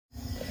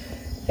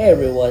Hey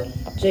everyone,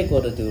 Jake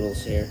the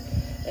Doodles here,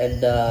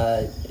 and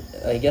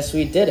I guess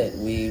we did it.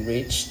 We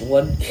reached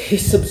 1K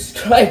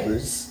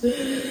subscribers.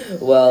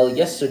 Well,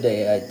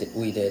 yesterday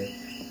we did,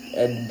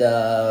 and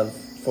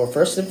for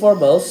first and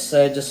foremost,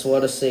 I just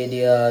want to say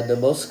the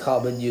most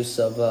common use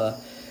of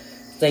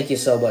thank you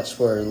so much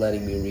for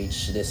letting me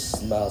reach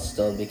this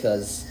milestone,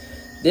 because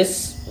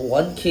this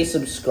 1K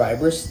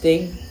subscribers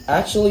thing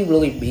actually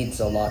really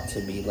means a lot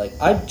to me. Like,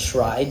 I've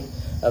tried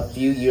a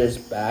few years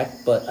back,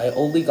 but I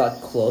only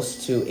got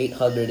close to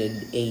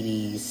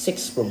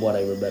 886 from what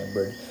I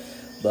remembered.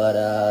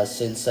 But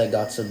since I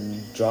got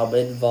some drama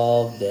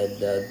involved,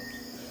 and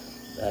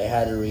I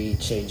had to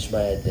change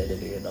my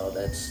identity and all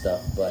that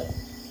stuff, but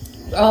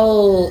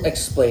I'll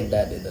explain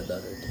that in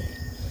another day.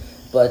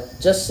 But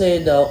just so you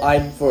know,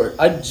 I'm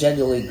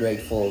genuinely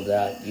grateful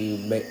that you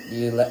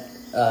let.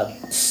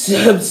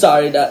 I'm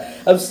sorry,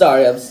 I'm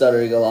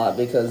stuttering a lot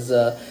because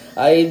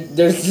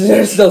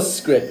there's no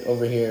script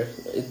over here.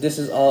 This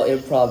is all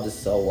improv.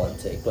 This is all one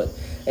take. But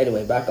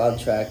anyway, back on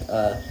track.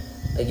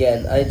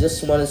 Again, I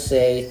just want to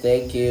say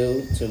thank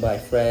you to my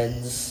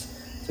friends,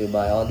 to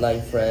my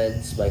online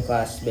friends, my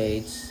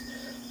classmates,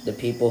 the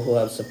people who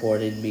have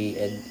supported me,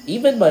 and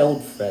even my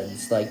old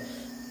friends. Like,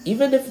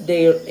 even if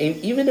they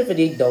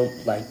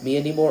don't like me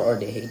anymore or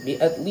they hate me,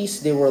 at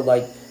least they were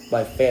like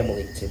my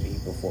family to me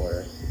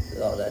before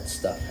all that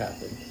stuff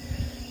happened.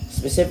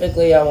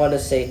 Specifically, I want to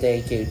say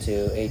thank you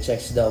to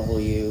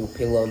HXW,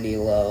 Pilo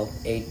Nilo,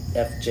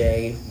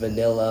 8FJ,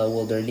 Vanilla,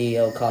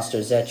 Wilderneo, Coster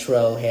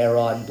Zetro,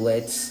 Heron,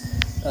 Blitz,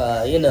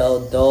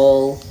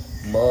 Dole,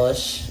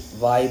 Mush,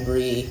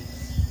 Vibri,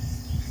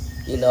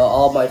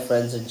 all my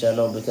friends in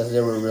general, because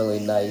they were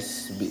really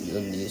nice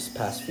in these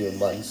past few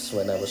months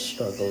when I was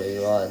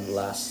struggling on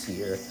last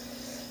year.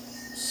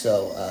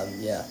 So,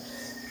 yeah.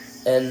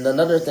 And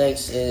another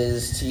thanks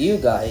is to you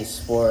guys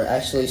for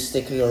actually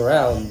sticking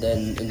around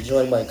and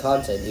enjoying my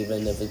content,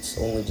 even if it's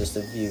only just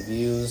a few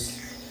views.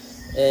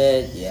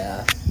 And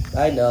yeah,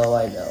 I know,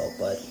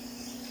 but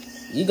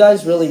you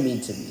guys really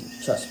mean to me.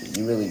 Trust me,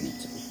 you really mean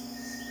to me.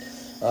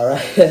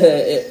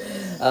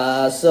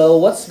 Alright, so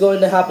what's going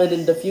to happen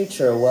in the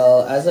future?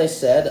 Well, as I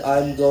said,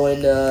 I'm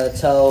going to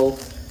tell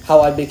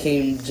how I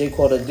became Jake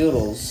the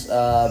Doodles,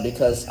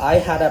 because I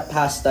had a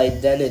past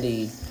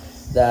identity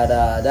that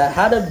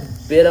had a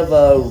bit of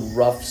a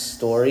rough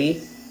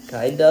story,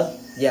 kinda.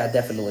 Yeah,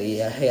 definitely.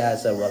 Yeah, it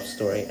has a rough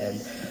story. And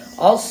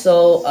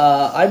also,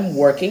 I'm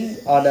working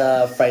on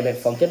a Friday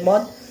Night Funkin'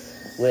 mod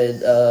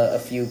with a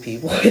few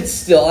people. It's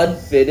still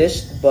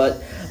unfinished,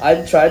 but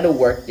I'm trying to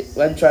work with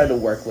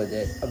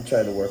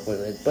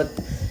it. But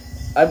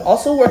I'm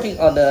also working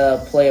on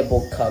a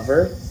playable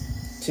cover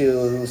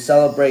to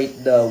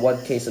celebrate the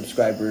 1K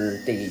subscriber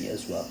thingy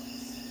as well.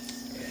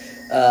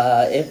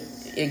 If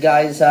you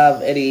guys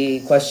have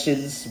any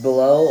questions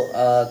below,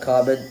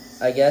 comment,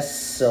 I guess,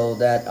 so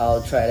that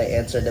I'll try to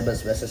answer them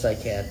as best as I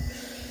can.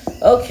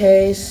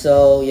 Okay,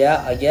 so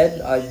yeah,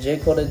 again, I'm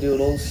Jake the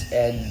Doodles,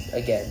 and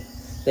again,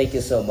 thank you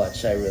so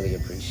much. I really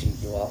appreciate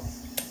you all.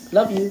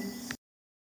 Love you.